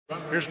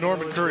Here's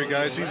Norman Curry,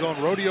 guys. He's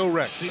on Rodeo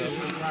Rex.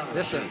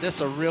 This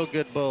is a real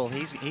good bull.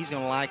 He's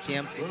going to like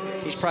him.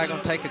 He's probably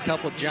going to take a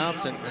couple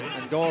jumps and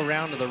go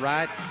around to the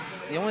right.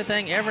 The only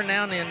thing, every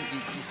now and then,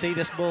 you see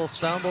this bull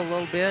stumble a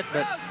little bit,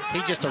 but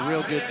he's just a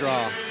real good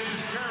draw.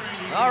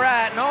 All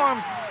right, Norm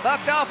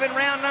bucked off in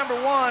round number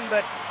 1,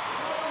 but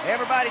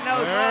everybody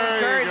knows Norman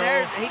Curry.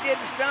 He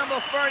didn't stumble,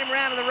 spurred him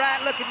around to the right,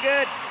 looking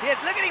good.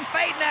 Look at him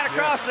fading out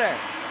across there.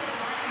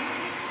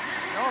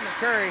 Norman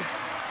Curry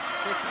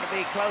fixing to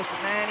be close to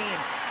 90,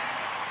 and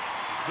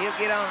he'll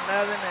get on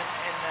another,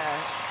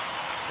 and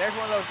there's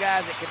one of those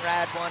guys that can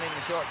ride one in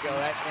the short go.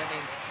 I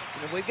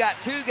mean, we've got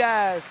 2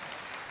 guys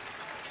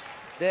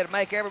that'll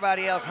make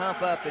everybody else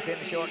hump up that's in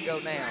the short go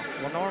now.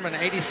 Well, Norman,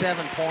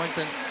 87 points,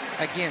 and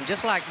again,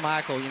 just like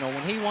Michael, you know,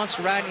 when he wants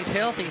to ride and he's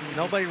healthy,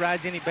 nobody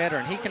rides any better,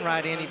 and he can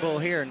ride any bull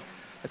here. And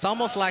it's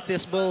almost like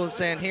this bull is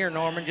saying, here,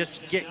 Norman,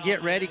 just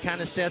get ready, kind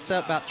of sets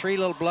up about 3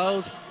 little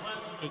blows.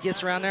 He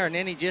gets around there, and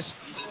then he just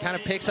kind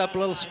of picks up a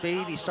little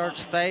speed. He starts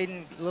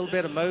fading, a little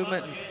bit of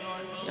movement. And,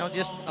 you know,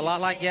 just a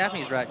lot like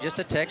Gaffney's ride, just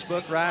a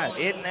textbook ride.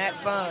 Isn't that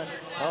fun?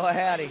 Oh,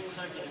 howdy.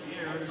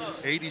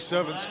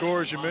 87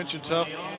 scores, you mentioned, Tough.